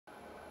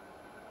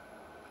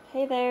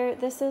Hey there,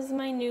 this is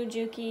my new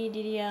Juki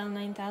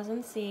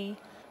DDL-9000c.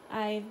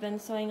 I've been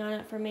sewing on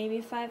it for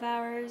maybe 5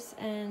 hours,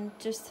 and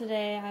just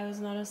today I was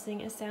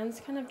noticing it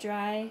sounds kind of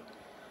dry,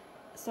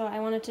 so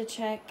I wanted to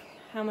check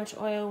how much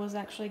oil was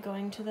actually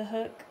going to the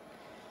hook.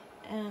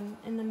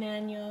 In the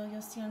manual,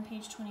 you'll see on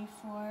page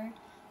 24,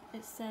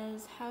 it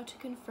says how to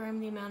confirm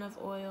the amount of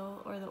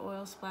oil or the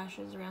oil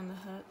splashes around the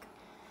hook.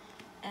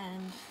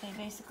 And they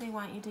basically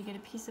want you to get a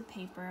piece of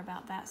paper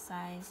about that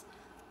size,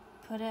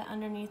 put it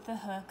underneath the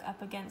hook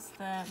up against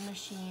the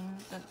machine,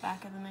 the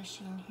back of the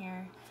machine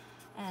here,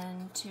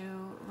 and to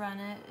run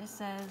it, it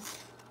says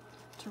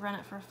to run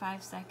it for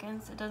 5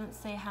 seconds. It doesn't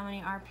say how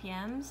many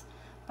RPMs,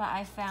 but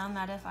I found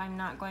that if I'm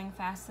not going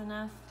fast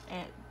enough,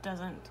 it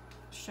doesn't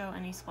show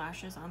any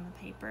splashes on the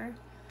paper.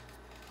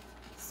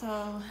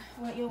 So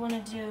what you'll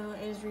want to do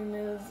is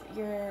remove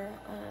your,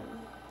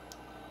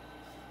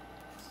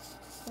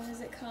 what is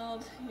it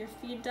called? Your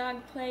feed dog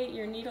plate,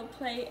 your needle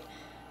plate,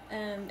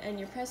 and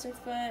your presser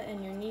foot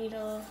and your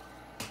needle,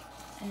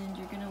 and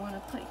you're going to want to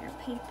put your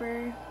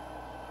paper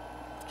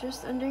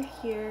just under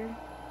here,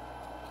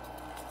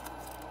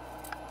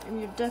 and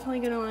you're definitely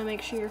going to want to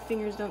make sure your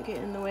fingers don't get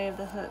in the way of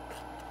the hook.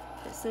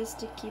 It says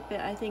to keep it,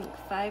 I think,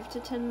 5 to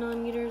 10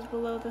 millimeters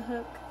below the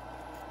hook,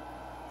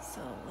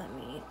 so let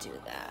me do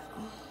that.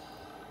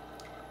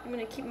 I'm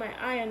going to keep my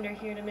eye under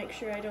here to make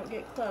sure I don't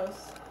get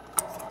close.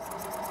 Do it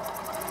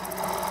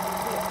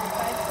for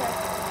 5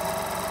 seconds.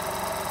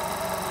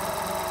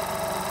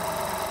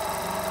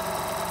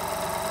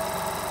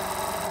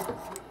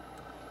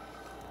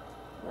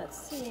 Let's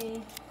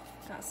see,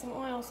 got some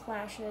oil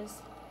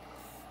splashes.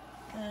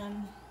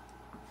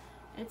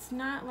 It's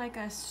not like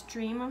a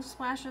stream of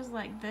splashes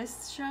like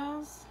this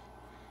shows.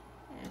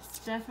 It's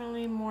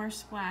definitely more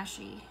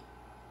splashy,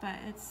 but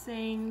it's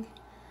saying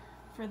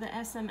for the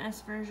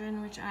SMS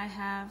version, which I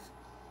have,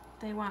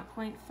 they want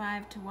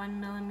 0.5 to 1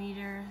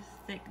 millimeter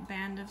thick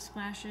band of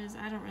splashes.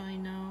 I don't really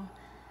know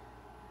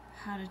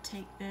how to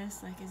take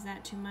this, like is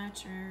that too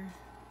much, or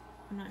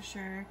I'm not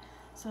sure.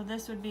 So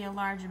this would be a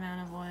large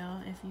amount of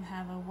oil if you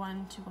have a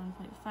 1 to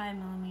 1.5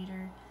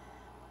 millimeter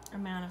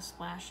amount of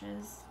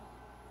splashes.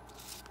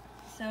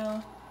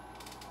 So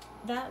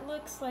that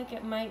looks like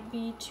it might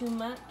be too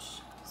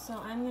much. So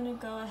I'm gonna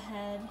go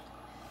ahead,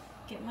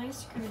 get my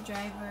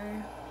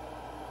screwdriver,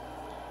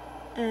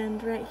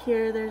 and right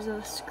here there's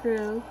a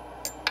screw.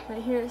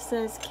 Right here it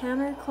says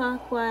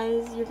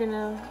counterclockwise you're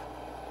gonna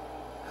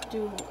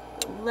do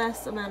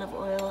less amount of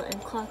oil,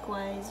 and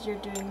clockwise you're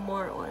doing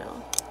more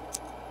oil.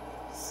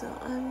 So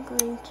I'm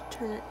going to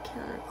turn it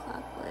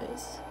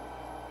counterclockwise,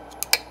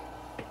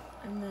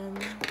 and then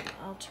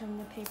I'll turn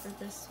the paper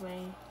this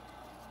way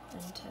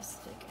and test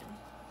it again.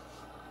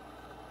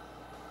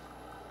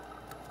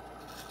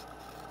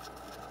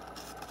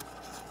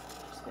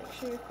 Just make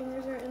sure your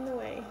fingers are in the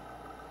way.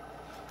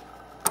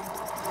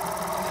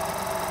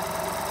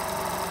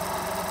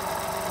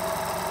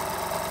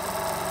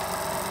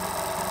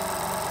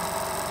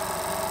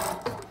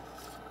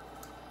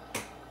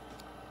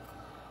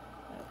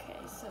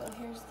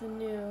 Here's the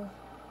new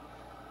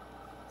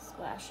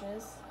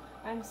splashes.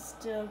 I'm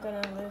still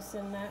gonna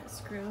loosen that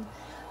screw.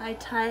 I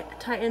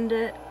tightened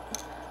it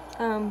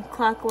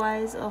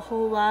clockwise a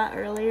whole lot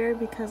earlier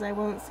because I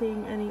wasn't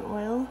seeing any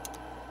oil,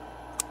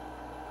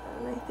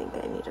 and I think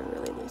I need to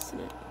really loosen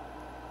it.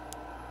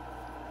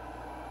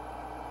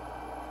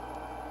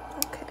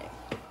 Okay.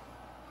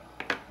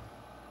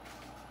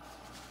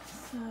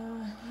 So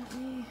let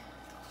me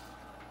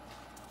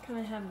kind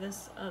of have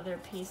this other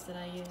piece that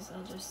I use.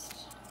 I'll just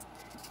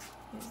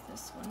use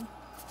this one.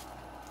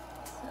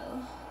 So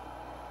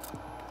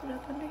put it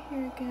up under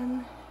here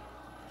again.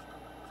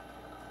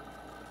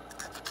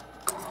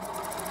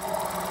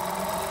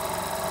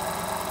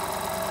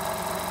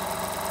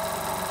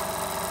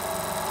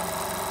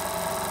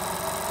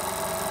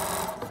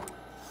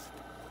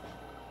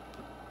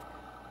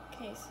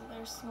 Okay, so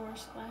there's some more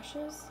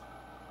splashes.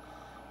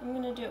 I'm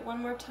going to do it one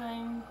more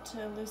time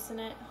to loosen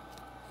it,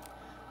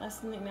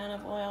 lessen the amount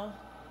of oil.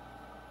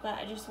 But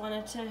I just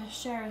wanted to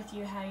share with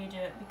you how you do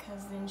it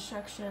because the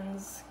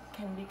instructions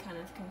can be kind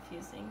of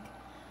confusing,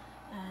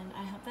 and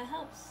I hope that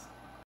helps.